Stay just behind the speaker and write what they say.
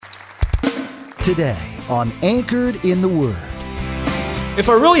Today on Anchored in the Word. If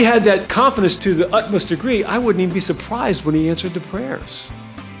I really had that confidence to the utmost degree, I wouldn't even be surprised when he answered the prayers.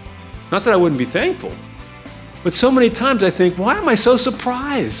 Not that I wouldn't be thankful, but so many times I think, why am I so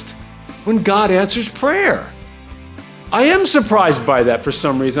surprised when God answers prayer? I am surprised by that for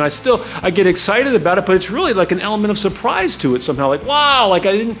some reason. I get excited about it, but it's really like an element of surprise to it somehow. Like, wow, like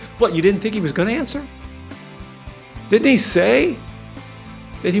you didn't think he was going to answer? Didn't he say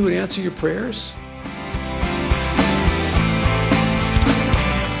that he would answer your prayers?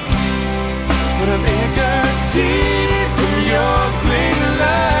 But I'm anchored deep in your clean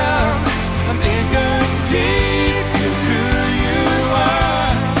love. I'm anchored deep in who you are.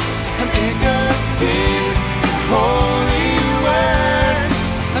 I'm anchored deep in holy word.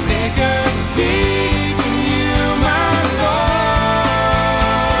 I'm anchored deep in you, my Lord.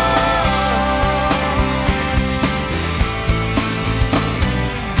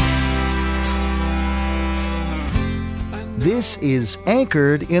 This is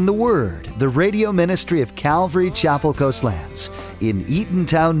Anchored in the Word, the radio ministry of Calvary Chapel Coastlands in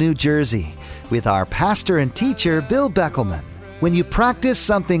Eatontown, New Jersey, with our pastor and teacher, Bill Beckelman. When you practice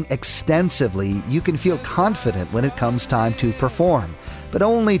something extensively, you can feel confident when it comes time to perform, but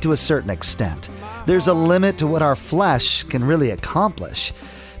only to a certain extent. There's a limit to what our flesh can really accomplish.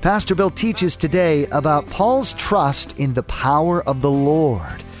 Pastor Bill teaches today about Paul's trust in the power of the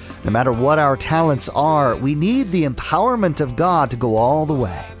Lord. No matter what our talents are, we need the empowerment of God to go all the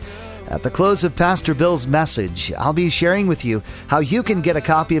way. At the close of Pastor Bill's message, I'll be sharing with you how you can get a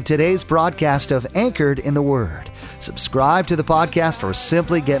copy of today's broadcast of Anchored in the Word. Subscribe to the podcast or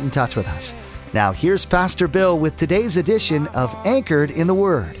simply get in touch with us. Now here's Pastor Bill with today's edition of Anchored in the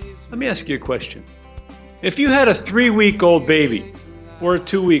Word. Let me ask you a question. If you had a 3-week-old baby, or a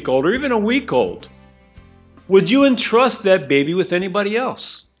 2-week-old, or even a week-old, would you entrust that baby with anybody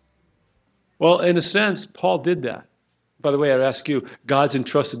else? Well, in a sense, Paul did that. By the way, I'd ask you, God's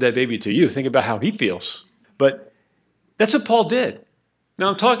entrusted that baby to you. Think about how he feels. But that's what Paul did. Now,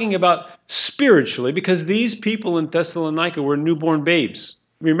 I'm talking about spiritually because these people in Thessalonica were newborn babes.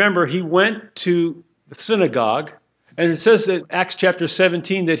 Remember, he went to the synagogue, and it says in Acts chapter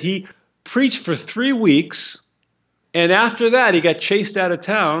 17 that he preached for 3 weeks, and after that, he got chased out of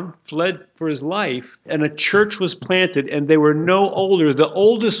town, fled for his life, and a church was planted, and they were no older. The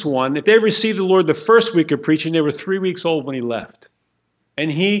oldest one, if they received the Lord the first week of preaching, they were 3 weeks old when he left. And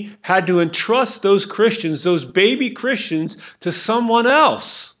he had to entrust those Christians, those baby Christians, to someone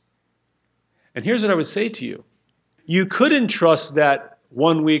else. And here's what I would say to you. You could entrust that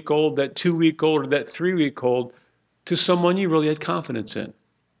 1-week-old, that 2-week-old, or that 3-week-old to someone you really had confidence in.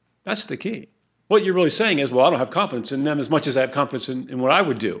 That's the key. What you're really saying is, well, I don't have confidence in them as much as I have confidence in what I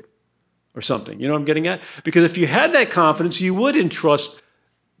would do or something. You know what I'm getting at? Because if you had that confidence, you would entrust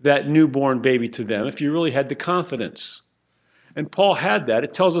that newborn baby to them if you really had the confidence. And Paul had that.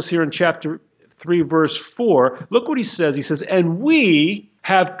 It tells us here in chapter 3, verse 4. Look what he says. He says, and we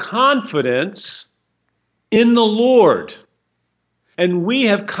have confidence in the Lord. And we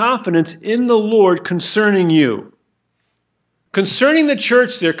have confidence in the Lord concerning you. Concerning the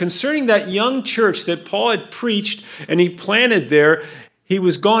church there, concerning that young church that Paul had preached and he planted there, he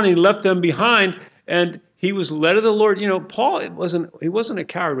was gone and he left them behind and he was led of the Lord. You know, Paul, he wasn't a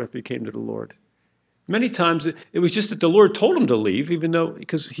coward after he came to the Lord. Many times it was just that the Lord told him to leave, even though,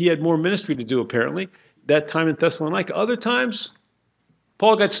 because he had more ministry to do apparently, that time in Thessalonica. Other times,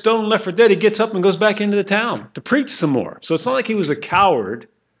 Paul got stoned and left for dead. He gets up and goes back into the town to preach some more. So it's not like he was a coward.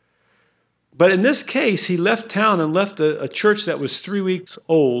 But in this case, he left town and left a church that was 3 weeks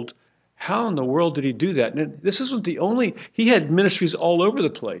old. How in the world did he do that? And this isn't the only, he had ministries all over the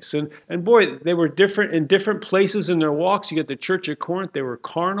place. And boy, they were different in different places in their walks. You get the church at Corinth, they were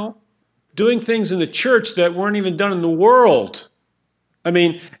carnal, doing things in the church that weren't even done in the world. I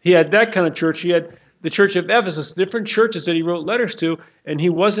mean, he had that kind of church. He had the church of Ephesus, different churches that he wrote letters to, and he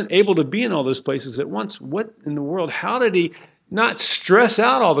wasn't able to be in all those places at once. What in the world? How did he not stress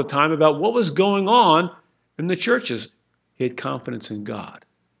out all the time about what was going on in the churches? He had confidence in God.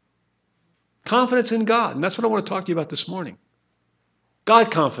 Confidence in God. And that's what I want to talk to you about this morning.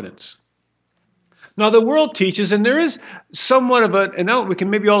 God confidence. Now, the world teaches, and there is somewhat of an element we can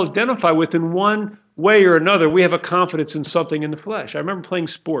maybe all identify with in one way or another. We have a confidence in something in the flesh. I remember playing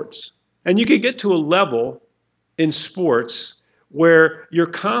sports. And you could get to a level in sports where you're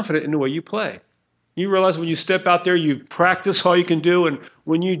confident in the way you play. You realize when you step out there, you practice all you can do, and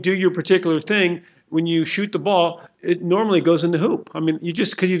when you do your particular thing, when you shoot the ball, it normally goes in the hoop. I mean,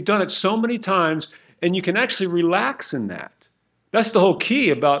 because you've done it so many times, and you can actually relax in that. That's the whole key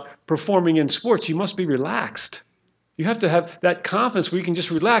about performing in sports. You must be relaxed. You have to have that confidence where you can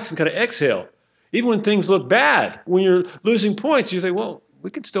just relax and kind of exhale. Even when things look bad, when you're losing points, you say, well, we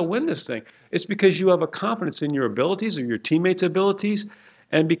can still win this thing. It's because you have a confidence in your abilities or your teammates' abilities.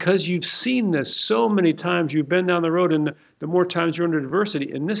 And because you've seen this so many times, you've been down the road, and the more times you're under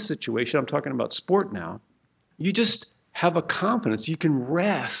adversity, in this situation, I'm talking about sport now, you just have a confidence. You can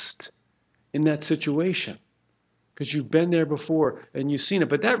rest in that situation because you've been there before and you've seen it.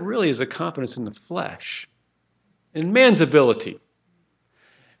 But that really is a confidence in the flesh, in man's ability.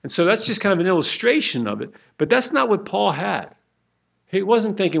 And so that's just kind of an illustration of it. But that's not what Paul had. He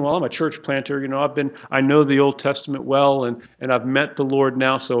wasn't thinking, well, I'm a church planter, I know the Old Testament well, and I've met the Lord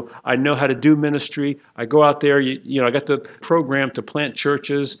now, so I know how to do ministry. I go out there, I got the program to plant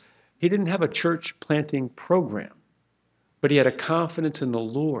churches. He didn't have a church planting program, but he had a confidence in the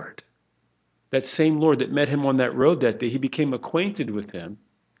Lord. That same Lord that met him on that road that day, he became acquainted with him.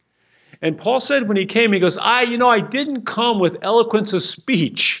 And Paul said when he came, he goes, I didn't come with eloquence of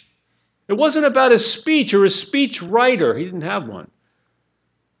speech. It wasn't about his speech or his speech writer. He didn't have one.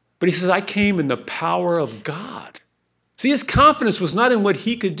 But he says, I came in the power of God. See, his confidence was not in what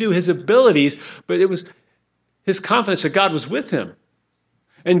he could do, his abilities, but it was his confidence that God was with him.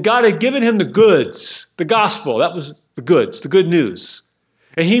 And God had given him the goods, the gospel. That was the goods, the good news.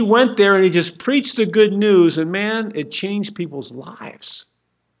 And he went there and he just preached the good news. And man, it changed people's lives,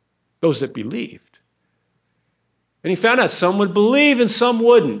 those that believed. And he found out some would believe and some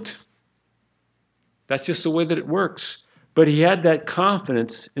wouldn't. That's just the way that it works. But he had that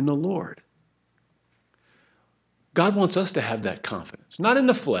confidence in the Lord. God wants us to have that confidence, not in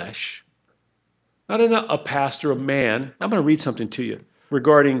the flesh, not in a pastor, a man. I'm going to read something to you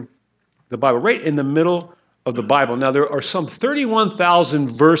regarding the Bible, right in the middle of the Bible. Now, there are some 31,000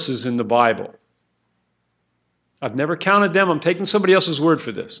 verses in the Bible. I've never counted them. I'm taking somebody else's word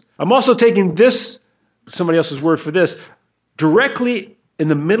for this. I'm also taking somebody else's word for this, directly in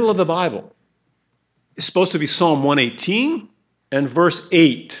the middle of the Bible. It's supposed to be Psalm 118 and verse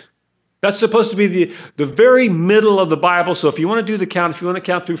 8. That's supposed to be the very middle of the Bible. So if you want to do the count, if you want to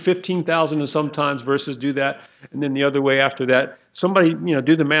count through 15,000 and sometimes verses, do that. And then the other way after that. Somebody,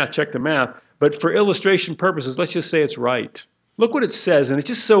 do the math, check the math. But for illustration purposes, let's just say it's right. Look what it says, and it's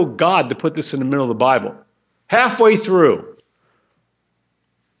just so God to put this in the middle of the Bible. Halfway through.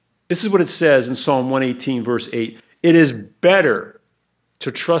 This is what it says in Psalm 118, verse 8. It is better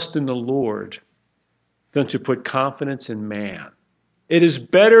to trust in the Lord than to put confidence in man. It is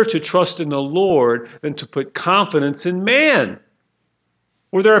better to trust in the Lord than to put confidence in man,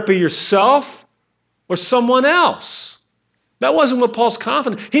 whether it be yourself or someone else. That wasn't what Paul's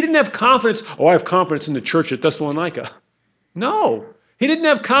confidence. He didn't have confidence, I have confidence in the church at Thessalonica. No. He didn't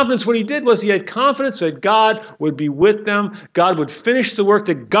have confidence. What he did was he had confidence that God would be with them. God would finish the work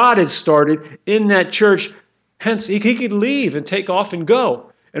that God had started in that church. Hence, he could leave and take off and go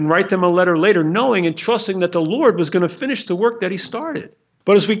and write them a letter later, knowing and trusting that the Lord was going to finish the work that he started.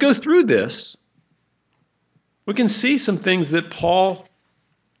 But as we go through this, we can see some things that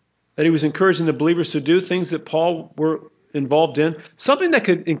he was encouraging the believers to do, things that Paul were involved in, something that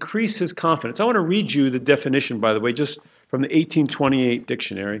could increase his confidence. I want to read you the definition, by the way, just from the 1828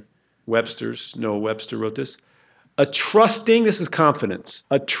 dictionary. Noah Webster wrote this. This is confidence,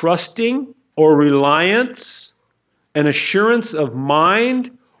 a trusting or reliance, an assurance of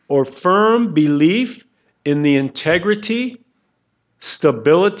mind or firm belief in the integrity,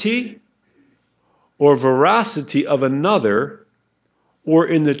 stability, or veracity of another, or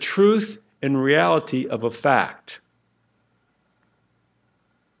in the truth and reality of a fact.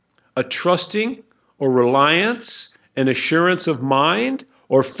 A trusting or reliance, an assurance of mind,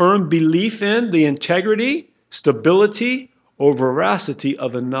 or firm belief in the integrity, stability, or veracity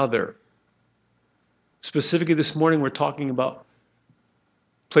of another. Specifically this morning, we're talking about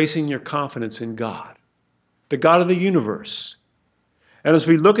placing your confidence in God, the God of the universe. And as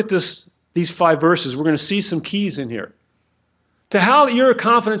we look at these 5 verses, we're going to see some keys in here to how your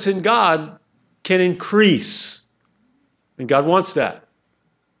confidence in God can increase. And God wants that.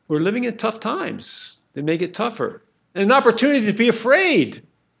 We're living in tough times. They may get tougher. And an opportunity to be afraid.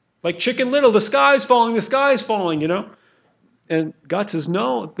 Like Chicken Little, the sky's falling, And God says,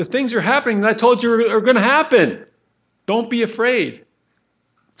 no, the things are happening that I told you are going to happen. Don't be afraid.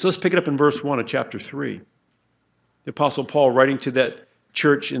 So let's pick it up in verse 1 of chapter 3. The Apostle Paul, writing to that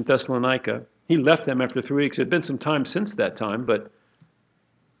church in Thessalonica, he left them after 3 weeks. It had been some time since that time, but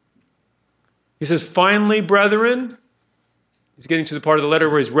he says, finally, brethren, he's getting to the part of the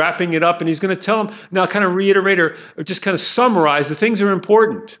letter where he's wrapping it up, and he's going to tell them, now kind of reiterate or just kind of summarize the things that are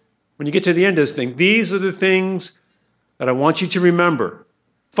important. When you get to the end of this thing, these are the things that I want you to remember.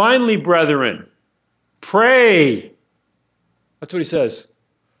 Finally, brethren, pray. That's what he says.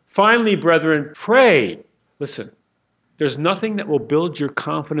 Finally, brethren, pray. Listen, there's nothing that will build your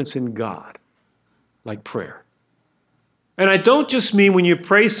confidence in God like prayer. And I don't just mean when you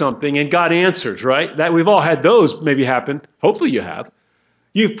pray something and God answers, right? That we've all had those maybe happen. Hopefully you have.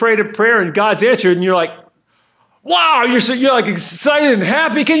 You've prayed a prayer and God's answered and you're like, wow, you're like excited and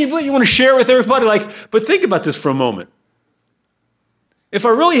happy. Can you believe you want to share it with everybody? But think about this for a moment. If I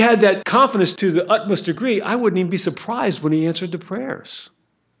really had that confidence to the utmost degree, I wouldn't even be surprised when he answered the prayers.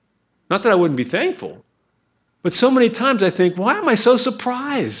 Not that I wouldn't be thankful, but so many times I think, why am I so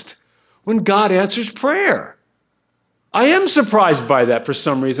surprised when God answers prayer? I am surprised by that for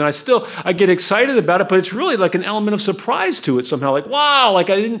some reason. I get excited about it, but it's really like an element of surprise to it somehow. Like, wow,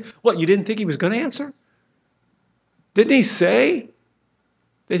 you didn't think he was going to answer? Didn't he say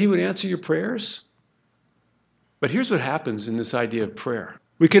that he would answer your prayers? But here's what happens in this idea of prayer.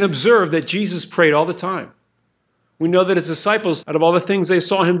 We can observe that Jesus prayed all the time. We know that his disciples, out of all the things they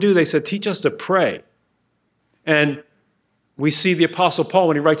saw him do, they said, teach us to pray. And we see the Apostle Paul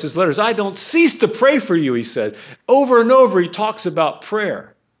when he writes his letters, I don't cease to pray for you, he said. Over and over he talks about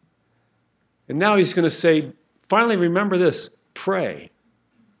prayer. And now he's going to say, finally remember this, pray.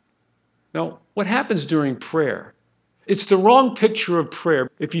 Now, what happens during prayer? It's the wrong picture of prayer.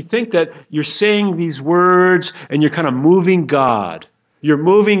 If you think that you're saying these words and you're kind of moving God, you're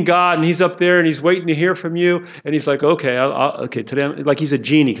moving God and he's up there and he's waiting to hear from you. And he's like, okay, okay, today, like he's a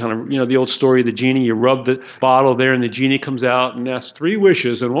genie, kind of, the old story of the genie. You rub the bottle there and the genie comes out and asks 3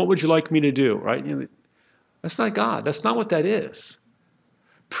 wishes. And what would you like me to do? Right? That's not God. That's not what that is.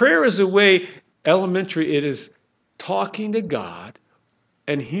 Prayer is a way, elementary, it is talking to God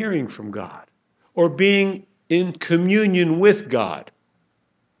and hearing from God or being in communion with God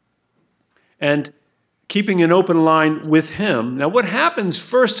and keeping an open line with him. Now, what happens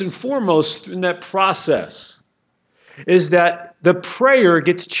first and foremost in that process is that the prayer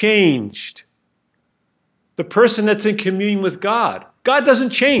gets changed. The person that's in communion with God. God doesn't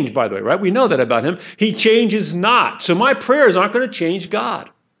change, by the way, right? We know that about him. He changes not. So my prayers aren't going to change God.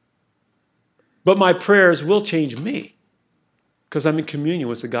 But my prayers will change me because I'm in communion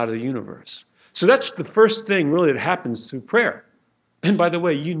with the God of the universe. So that's the first thing really that happens through prayer. And by the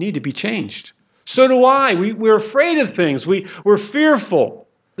way, you need to be changed. So do I. We're afraid of things. We're fearful.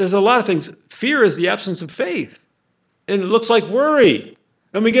 There's a lot of things. Fear is the absence of faith. And it looks like worry.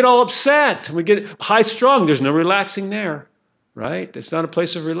 And we get all upset. And we get high-strung. There's no relaxing there, right? It's not a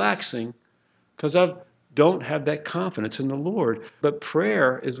place of relaxing because I don't have that confidence in the Lord. But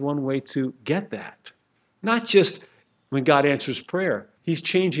prayer is one way to get that. Not just when God answers prayer. He's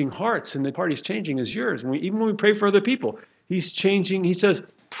changing hearts, and the part he's changing is yours. Even when we pray for other people, he's changing. He says,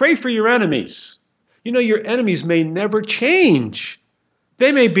 pray for your enemies. Your enemies may never change.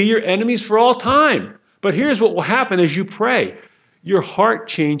 They may be your enemies for all time. But here's what will happen as you pray. Your heart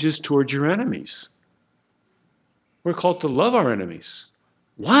changes towards your enemies. We're called to love our enemies.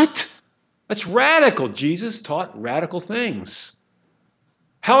 What? That's radical. Jesus taught radical things.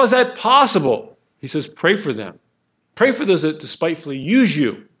 How is that possible? He says, pray for them. Pray for those that despitefully use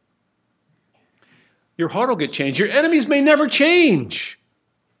you. Your heart will get changed. Your enemies may never change.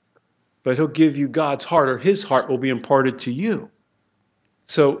 But he'll give you God's heart, or his heart will be imparted to you.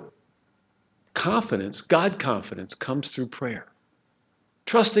 So confidence, God confidence, comes through prayer.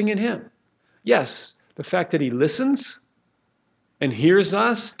 Trusting in him. Yes, the fact that he listens and hears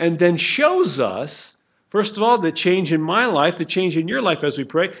us and then shows us, first of all, the change in my life, the change in your life as we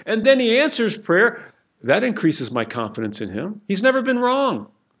pray, and then he answers prayer. That increases my confidence in him. He's never been wrong.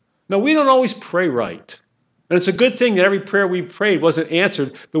 Now, we don't always pray right. And it's a good thing that every prayer we prayed wasn't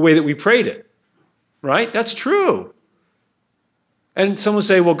answered the way that we prayed it. Right? That's true. And someone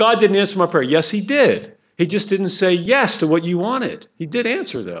say, well, God didn't answer my prayer. Yes, he did. He just didn't say yes to what you wanted. He did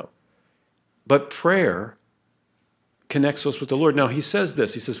answer, though. But prayer connects us with the Lord. Now, he says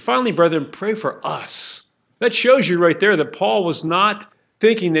this. He says, finally, brethren, pray for us. That shows you right there that Paul was not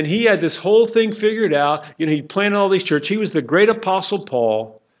thinking that he had this whole thing figured out. He planted all these churches. He was the great apostle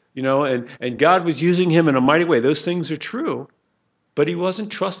Paul, and God was using him in a mighty way. Those things are true, but he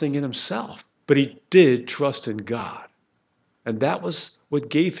wasn't trusting in himself, but he did trust in God. And that was what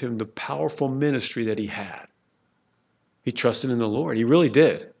gave him the powerful ministry that he had. He trusted in the Lord. He really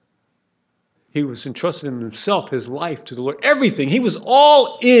did. He was entrusted in himself, his life to the Lord, everything. He was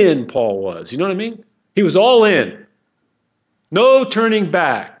all in, Paul was. You know what I mean? He was all in. No turning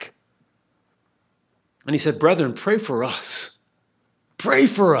back. And he said, brethren, pray for us. Pray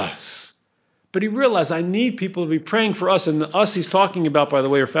for us. But he realized I need people to be praying for us. And the us he's talking about, by the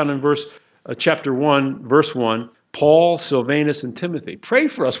way, are found in chapter 1, verse 1. Paul, Silvanus, and Timothy. Pray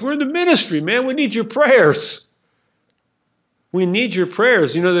for us. We're in the ministry, man. We need your prayers. We need your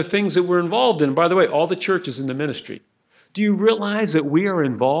prayers. You know, the things that we're involved in. By the way, all the churches in the ministry. Do you realize that we are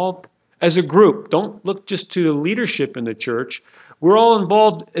involved as a group? Don't look just to the leadership in the church. We're all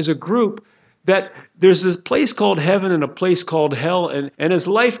involved as a group, that there's a place called heaven and a place called hell. And as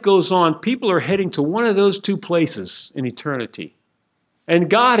life goes on, people are heading to one of those two places in eternity. And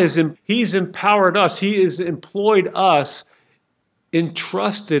God He's empowered us. He has employed us,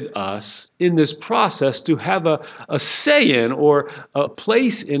 entrusted us in this process to have a say in, or a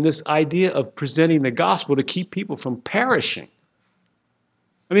place in this idea of presenting the gospel to keep people from perishing.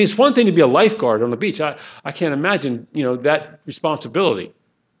 I mean, it's one thing to be a lifeguard on the beach. I can't imagine, that responsibility.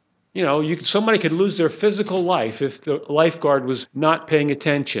 Somebody could lose their physical life if the lifeguard was not paying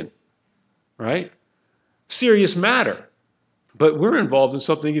attention, right? Serious matter. But we're involved in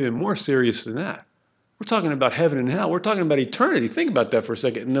something even more serious than that. We're talking about heaven and hell. We're talking about eternity. Think about that for a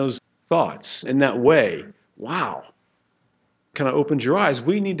second in those thoughts, in that way. Wow. Kind of opens your eyes.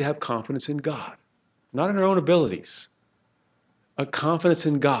 We need to have confidence in God, not in our own abilities. A confidence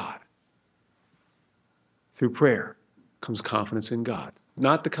in God. Through prayer comes confidence in God,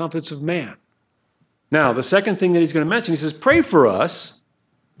 not the confidence of man. Now, the second thing that he's going to mention, he says, pray for us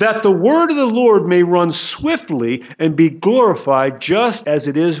that the word of the Lord may run swiftly and be glorified just as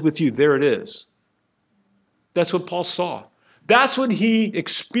it is with you. There it is. That's what Paul saw. That's what he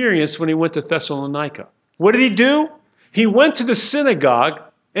experienced when he went to Thessalonica. What did he do? He went to the synagogue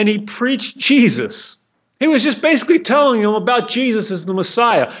and he preached Jesus. He was just basically telling them about Jesus as the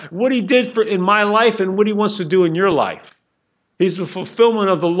Messiah, what he did in my life and what he wants to do in your life. He's the fulfillment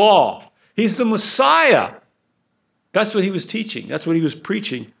of the law. He's the Messiah. That's what he was teaching. That's what he was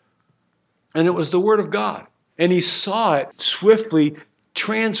preaching. And it was the Word of God. And he saw it swiftly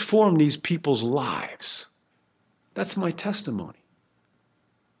transform these people's lives. That's my testimony.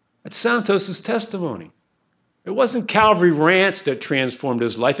 That's Santos' testimony. It wasn't Calvary Ranch that transformed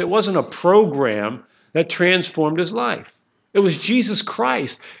his life. It wasn't a program that transformed his life. It was Jesus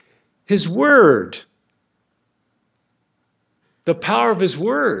Christ, his Word. The power of his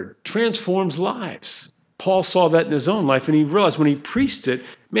Word transforms lives. Paul saw that in his own life, and he realized when he preached it,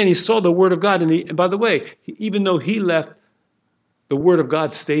 man, he saw the Word of God. And by the way, even though he left, the Word of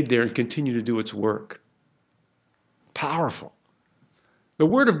God stayed there and continued to do its work. Powerful. The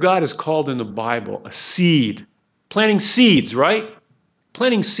Word of God is called in the Bible a seed. Planting seeds, right?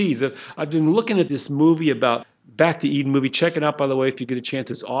 Planting seeds. I've been looking at this movie about Back to Eden movie. Check it out, by the way, if you get a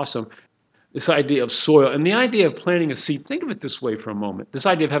chance. It's awesome. This idea of soil and the idea of planting a seed. Think of it this way for a moment. This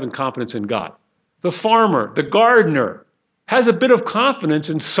idea of having confidence in God. The farmer, the gardener, has a bit of confidence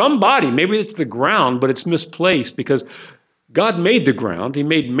in somebody. Maybe it's the ground, but it's misplaced because God made the ground. He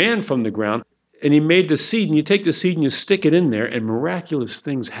made man from the ground, and he made the seed. And you take the seed and you stick it in there, and miraculous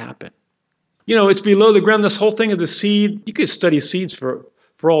things happen. It's below the ground. This whole thing of the seed, you could study seeds for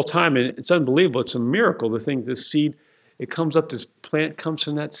all time, and it's unbelievable. It's a miracle, this seed. It comes up, this plant comes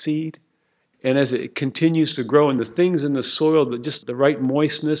from that seed. And as it continues to grow, and the things in the soil, just the right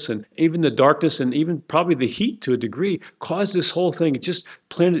moistness and even the darkness and even probably the heat to a degree, cause this whole thing. It just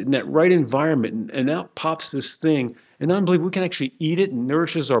planted in that right environment, and out pops this thing. And unbelievable, we can actually eat it and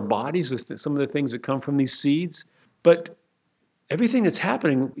nourishes our bodies, some of the things that come from these seeds. But everything that's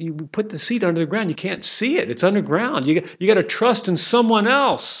happening, you put the seed under the ground, you can't see it. It's underground. You got to trust in someone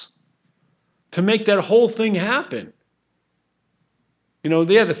else to make that whole thing happen.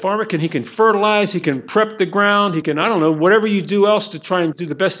 The farmer he can fertilize, he can prep the ground, he can, whatever you do else to try and do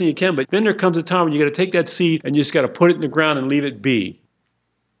the best thing you can. But then there comes a time when you got to take that seed and you just got to put it in the ground and leave it be.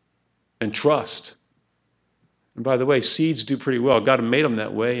 And trust. And by the way, seeds do pretty well. God made them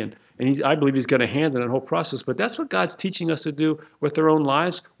that way. And I believe he's going to handle that whole process. But that's what God's teaching us to do with our own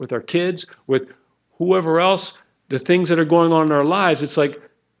lives, with our kids, with whoever else, the things that are going on in our lives. It's like,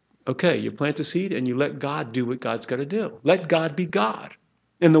 okay, you plant the seed and you let God do what God's got to do. Let God be God.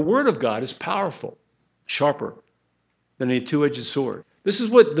 And the Word of God is powerful, sharper than a two-edged sword. This is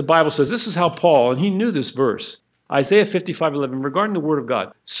what the Bible says. This is how Paul, and he knew this verse, Isaiah 55:11, regarding the Word of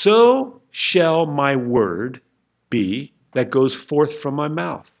God. So shall my word be that goes forth from my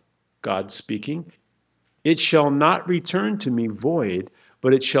mouth. God speaking. It shall not return to me void,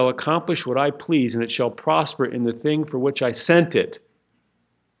 but it shall accomplish what I please, and it shall prosper in the thing for which I sent it.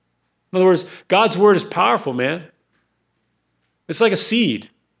 In other words, God's word is powerful, man. It's like a seed.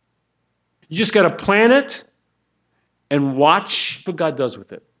 You just got to plant it and watch what God does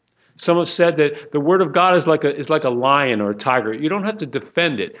with it. Some have said that the word of God is like a lion or a tiger. You don't have to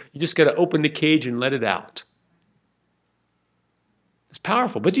defend it. You just got to open the cage and let it out. It's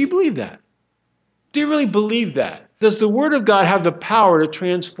powerful. But do you believe that? Do you really believe that? Does the Word of God have the power to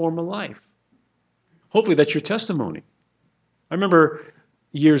transform a life? Hopefully that's your testimony. I remember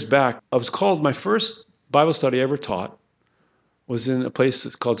years back, my first Bible study I ever taught was in a place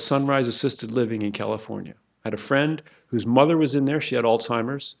called Sunrise Assisted Living in California. I had a friend whose mother was in there. She had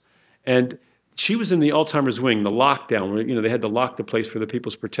Alzheimer's. And she was in the Alzheimer's wing, the lockdown, where they had to lock the place for the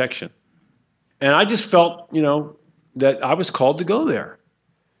people's protection. And I just felt, that I was called to go there.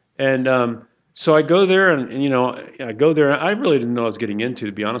 And so I go there, and I go there. And I really didn't know what I was getting into,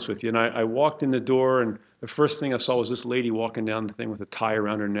 to be honest with you. And I walked in the door, and the first thing I saw was this lady walking down the thing with a tie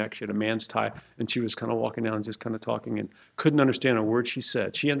around her neck. She had a man's tie, and she was kind of walking down and just kind of talking and couldn't understand a word she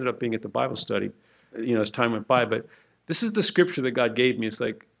said. She ended up being at the Bible study, as time went by. But this is the scripture that God gave me. It's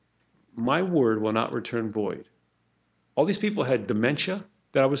like, my word will not return void. All these people had dementia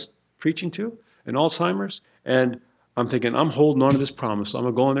that I was preaching to and Alzheimer's, and I'm thinking, I'm holding on to this promise. So I'm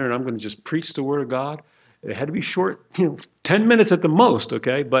going to go in there and I'm going to just preach the word of God. It had to be short, 10 minutes at the most,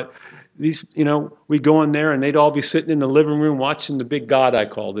 okay? But these, we'd go in there and they'd all be sitting in the living room watching the big God, I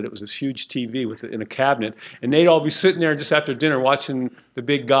called it. It was this huge TV in a cabinet. And they'd all be sitting there just after dinner watching the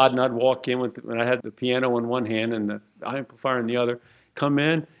big God, and I'd walk in when I had the piano in one hand and the amplifier in the other, come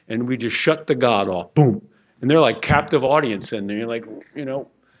in, and we just shut the God off. Boom. And they're like captive audience in there. You're like,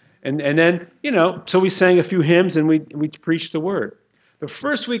 and then, so we sang a few hymns and we preached the word. The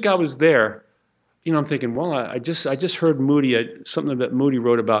first week I was there, I'm thinking, well, I just heard something that Moody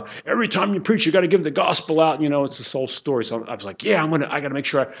wrote about. Every time you preach, you got to give the gospel out. It's this whole story. So I was like, yeah, I got to make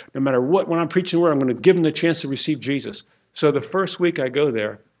sure, no matter what, when I'm preaching the word, I'm going to give them the chance to receive Jesus. So the first week I go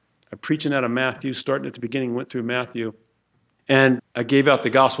there, I'm preaching out of Matthew, starting at the beginning, went through Matthew. And I gave out the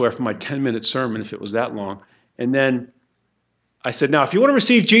gospel after my 10-minute sermon, if it was that long. And then I said, now, if you want to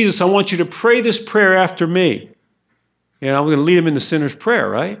receive Jesus, I want you to pray this prayer after me. I'm going to lead him in the sinner's prayer,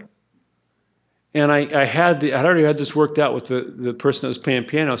 right? And I already had this worked out with the person that was playing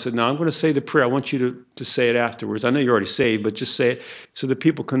piano. I said, no, I'm going to say the prayer. I want you to say it afterwards. I know you're already saved, but just say it so that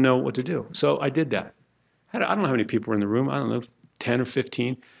people can know what to do. So I did that. I don't know how many people were in the room. I don't know, 10 or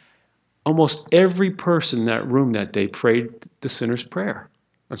 15. Almost every person in that room that day prayed the sinner's prayer.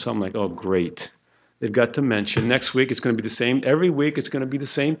 And so I'm like, oh, great. They've got dementia. Next week, it's going to be the same. Every week, it's going to be the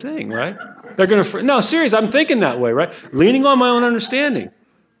same thing, right? They're going to, no, serious, I'm thinking that way, right? Leaning on my own understanding,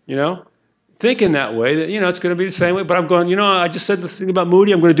 thinking that way, that, it's going to be the same way. But I'm going, I just said the thing about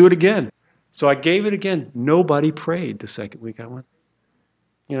Moody, I'm going to do it again. So I gave it again. Nobody prayed the second week I went.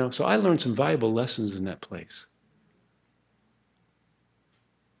 So I learned some valuable lessons in that place.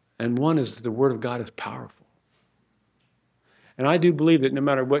 And one is the Word of God is powerful. And I do believe that no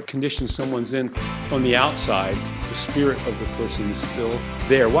matter what condition someone's in on the outside, the spirit of the person is still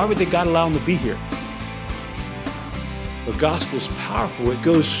there. Why would God allow them to be here? The gospel is powerful. It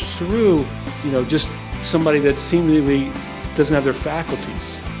goes through, just somebody that seemingly doesn't have their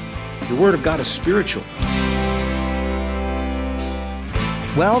faculties. The Word of God is spiritual.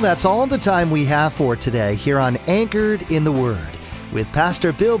 Well, that's all the time we have for today here on Anchored in the Word with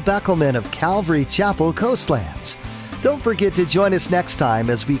Pastor Bill Beckelman of Calvary Chapel Coastlands. Don't forget to join us next time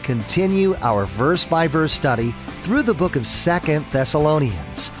as we continue our verse-by-verse study through the book of 2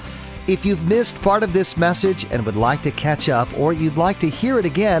 Thessalonians. If you've missed part of this message and would like to catch up, or you'd like to hear it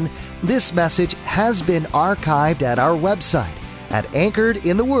again, this message has been archived at our website at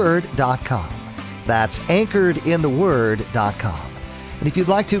anchoredintheword.com. That's anchoredintheword.com. And if you'd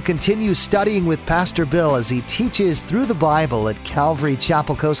like to continue studying with Pastor Bill as he teaches through the Bible at Calvary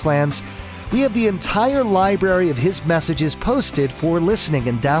Chapel Coastlands, we have the entire library of his messages posted for listening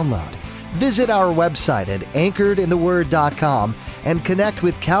and download. Visit our website at anchoredintheword.com and connect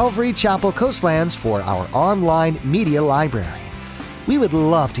with Calvary Chapel Coastlands for our online media library. We would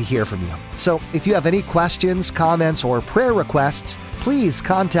love to hear from you. So if you have any questions, comments, or prayer requests, please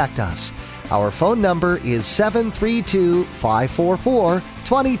contact us. Our phone number is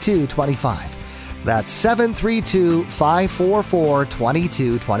 732-544-2225. That's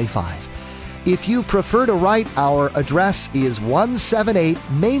 732-544-2225. If you prefer to write, our address is 178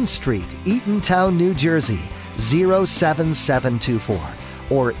 Main Street, Eatontown, New Jersey, 07724.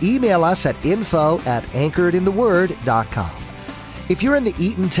 Or email us at info@anchoredintheword.com. If you're in the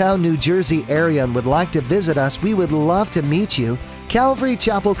Eatontown, New Jersey area and would like to visit us, we would love to meet you. Calvary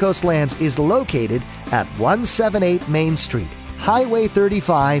Chapel Coastlands is located at 178 Main Street, Highway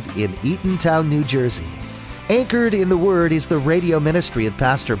 35 in Eatontown, New Jersey. Anchored in the Word is the radio ministry of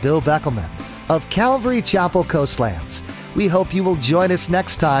Pastor Bill Beckelman of Calvary Chapel Coastlands. We hope you will join us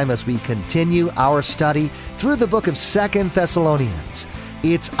next time as we continue our study through the book of 2 Thessalonians.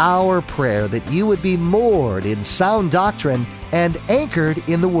 It's our prayer that you would be moored in sound doctrine and anchored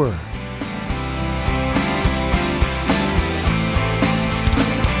in the Word.